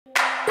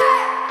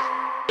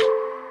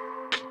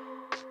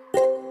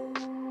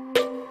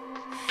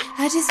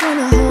I just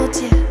wanna hold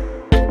you.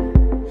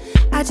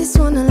 I just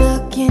wanna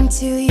look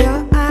into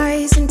your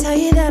eyes and tell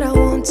you that I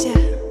want you.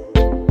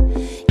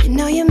 You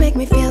know you make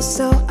me feel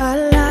so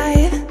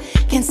alive.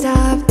 Can't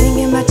stop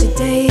thinking about you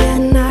day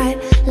and night.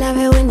 Love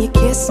it when you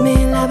kiss me,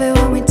 love it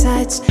when we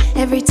touch.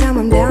 Every time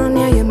I'm down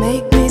here, you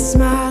make me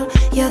smile.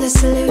 You're the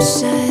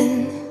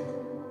solution.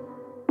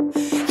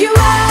 You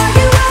are,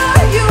 you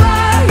are, you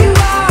are, you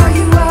are,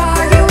 you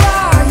are, you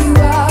are, you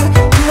are.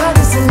 You are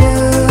the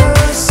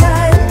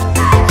solution.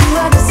 You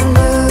are the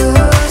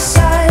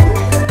solution.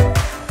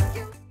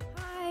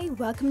 Hi,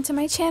 welcome to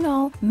my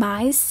channel,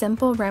 My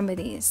Simple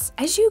Remedies.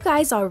 As you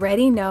guys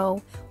already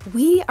know,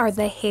 we are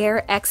the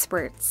hair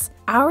experts.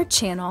 Our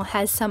channel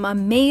has some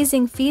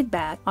amazing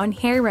feedback on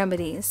hair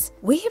remedies.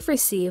 We have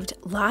received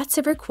lots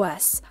of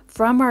requests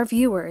from our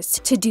viewers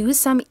to do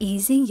some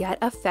easy yet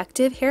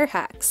effective hair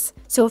hacks.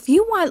 So if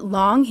you want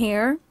long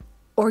hair,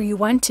 or you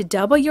want to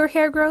double your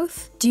hair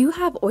growth, do you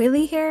have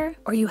oily hair,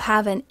 or you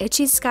have an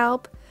itchy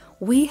scalp,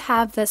 we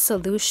have the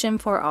solution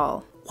for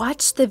all.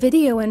 Watch the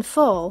video in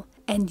full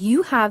and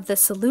you have the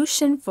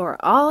solution for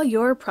all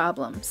your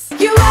problems.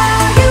 You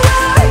are, you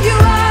are, you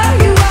are,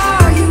 you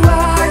are, you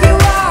are, you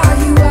are,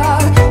 you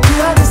are.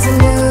 You are the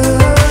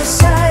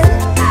solution.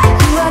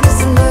 You are the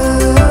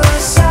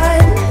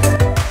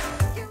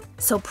solution.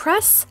 So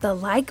press the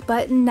like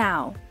button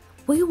now.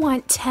 We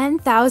want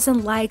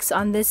 10,000 likes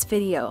on this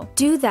video.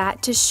 Do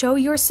that to show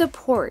your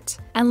support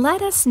and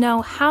let us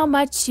know how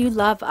much you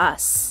love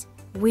us.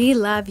 We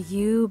love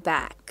you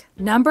back.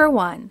 Number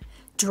 1,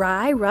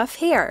 dry, rough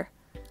hair.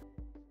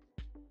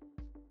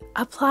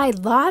 Apply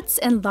lots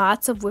and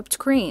lots of whipped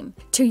cream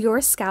to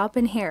your scalp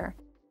and hair.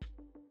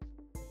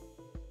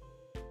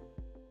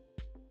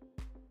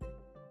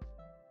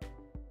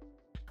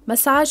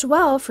 Massage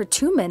well for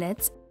 2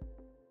 minutes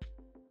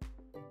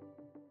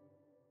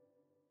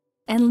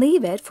and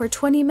leave it for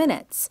 20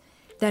 minutes.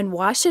 Then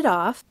wash it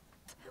off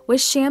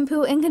with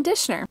shampoo and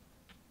conditioner.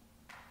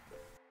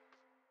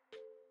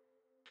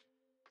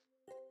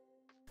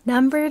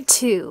 Number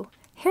 2,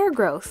 hair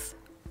growth.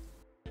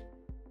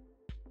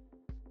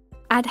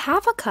 Add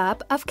half a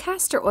cup of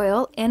castor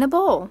oil in a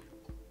bowl.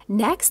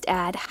 Next,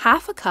 add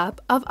half a cup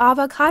of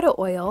avocado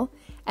oil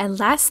and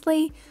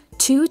lastly,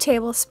 2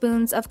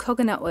 tablespoons of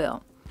coconut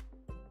oil.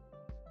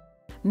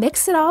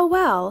 Mix it all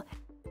well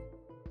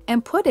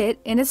and put it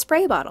in a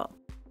spray bottle.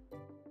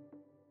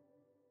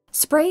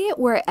 Spray it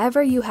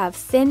wherever you have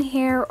thin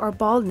hair or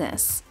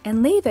baldness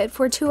and leave it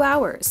for 2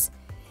 hours.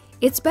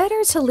 It's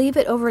better to leave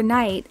it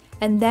overnight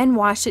and then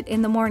wash it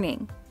in the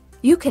morning.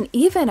 You can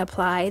even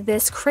apply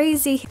this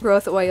crazy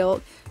growth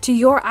oil to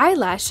your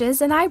eyelashes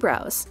and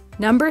eyebrows.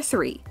 Number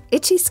 3,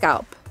 itchy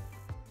scalp.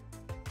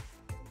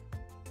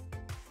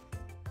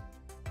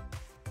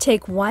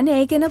 Take 1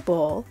 egg in a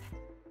bowl,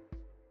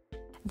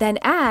 then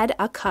add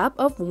a cup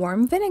of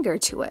warm vinegar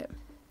to it.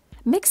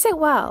 Mix it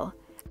well,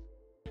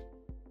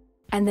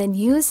 and then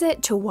use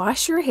it to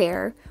wash your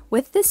hair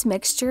with this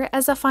mixture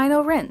as a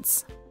final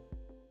rinse.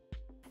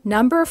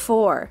 Number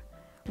 4,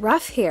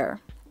 rough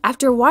hair.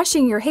 After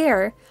washing your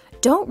hair,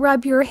 don't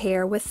rub your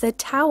hair with the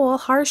towel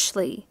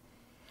harshly.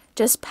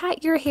 Just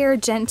pat your hair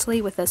gently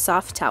with a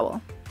soft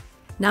towel.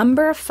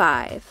 Number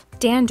 5,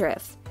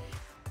 dandruff.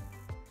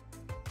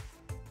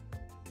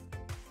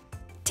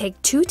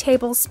 Take 2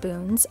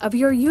 tablespoons of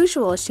your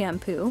usual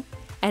shampoo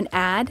and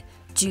add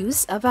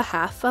juice of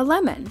half a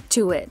lemon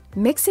to it.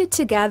 Mix it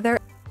together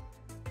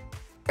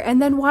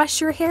and then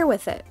wash your hair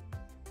with it.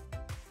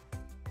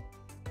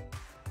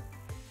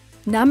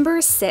 Number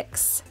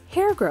 6,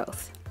 hair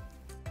growth.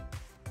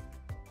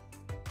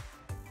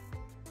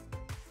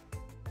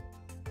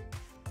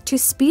 To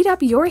speed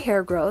up your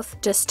hair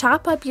growth, just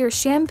top up your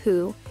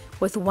shampoo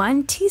with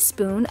 1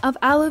 teaspoon of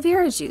aloe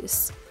vera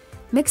juice.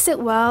 Mix it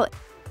well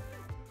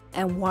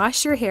and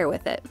wash your hair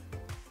with it.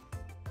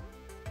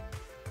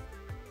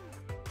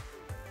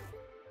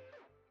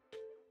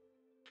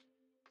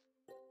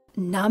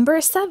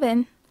 Number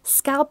 7,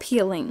 scalp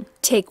healing.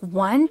 Take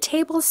 1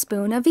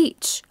 tablespoon of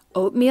each: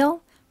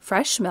 oatmeal,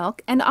 fresh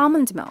milk, and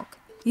almond milk.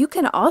 You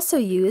can also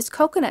use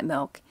coconut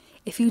milk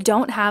if you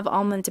don't have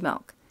almond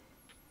milk.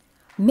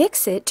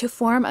 Mix it to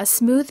form a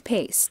smooth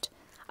paste.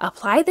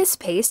 Apply this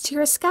paste to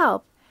your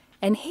scalp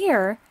and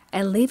hair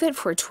and leave it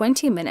for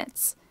 20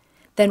 minutes.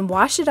 Then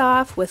wash it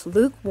off with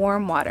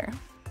lukewarm water.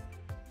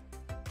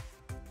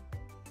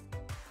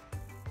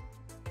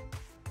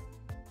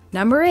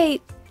 Number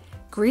 8,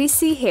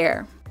 greasy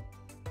hair.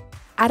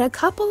 Add a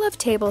couple of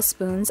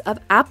tablespoons of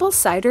apple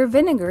cider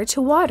vinegar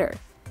to water.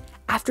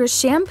 After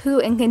shampoo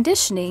and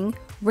conditioning,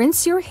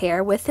 rinse your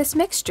hair with this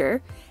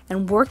mixture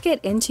and work it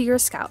into your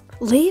scalp.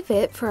 Leave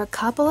it for a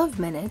couple of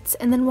minutes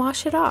and then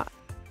wash it off.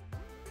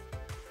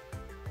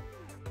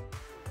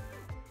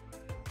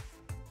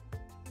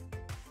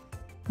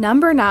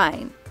 Number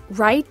 9,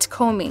 right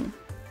combing.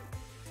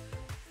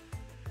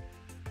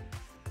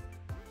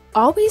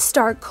 Always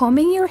start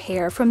combing your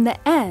hair from the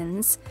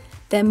ends,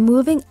 then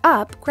moving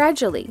up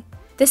gradually.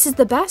 This is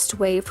the best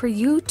way for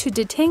you to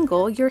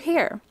detangle your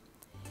hair.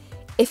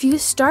 If you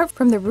start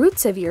from the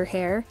roots of your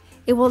hair,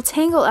 It will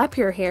tangle up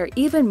your hair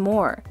even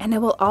more, and it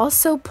will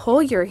also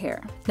pull your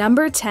hair.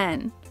 Number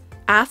 10.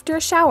 After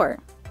a shower.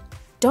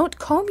 Don't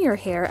comb your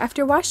hair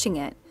after washing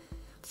it.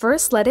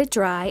 First let it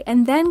dry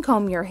and then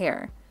comb your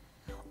hair.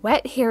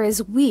 Wet hair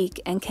is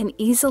weak and can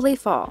easily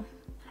fall.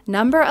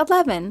 Number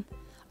 11.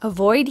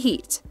 Avoid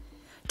heat.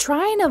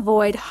 Try and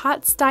avoid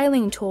hot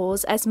styling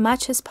tools as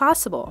much as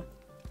possible.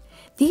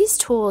 These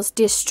tools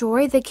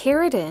destroy the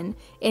keratin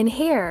in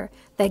hair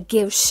that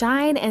gives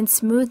shine and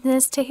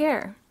smoothness to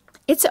hair.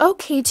 It's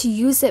okay to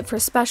use it for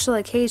special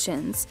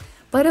occasions,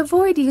 but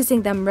avoid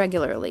using them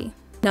regularly.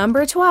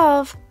 Number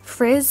 12.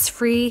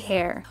 Frizz-free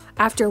hair.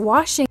 After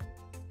washing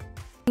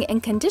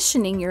and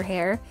conditioning your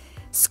hair,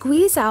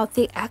 squeeze out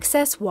the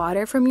excess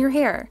water from your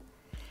hair.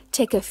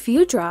 Take a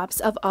few drops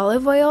of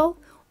olive oil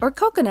or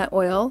coconut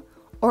oil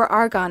or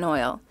argan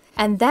oil,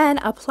 and then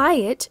apply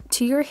it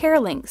to your hair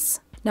links.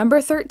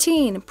 Number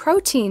 13.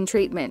 Protein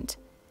treatment.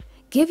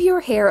 Give your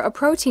hair a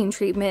protein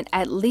treatment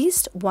at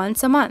least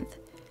once a month.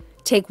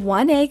 Take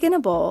 1 egg in a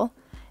bowl.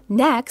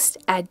 Next,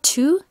 add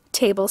 2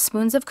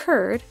 tablespoons of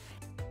curd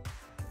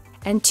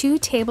and 2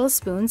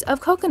 tablespoons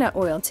of coconut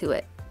oil to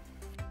it.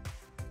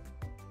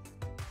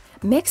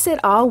 Mix it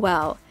all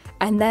well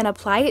and then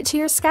apply it to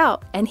your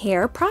scalp and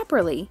hair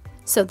properly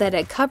so that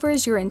it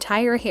covers your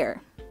entire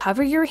hair.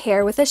 Cover your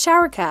hair with a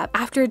shower cap.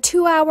 After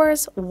 2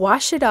 hours,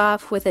 wash it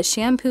off with a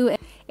shampoo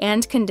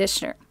and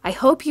conditioner. I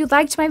hope you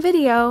liked my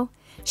video.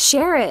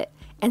 Share it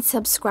and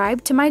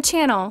subscribe to my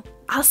channel.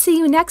 I'll see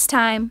you next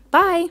time.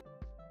 Bye!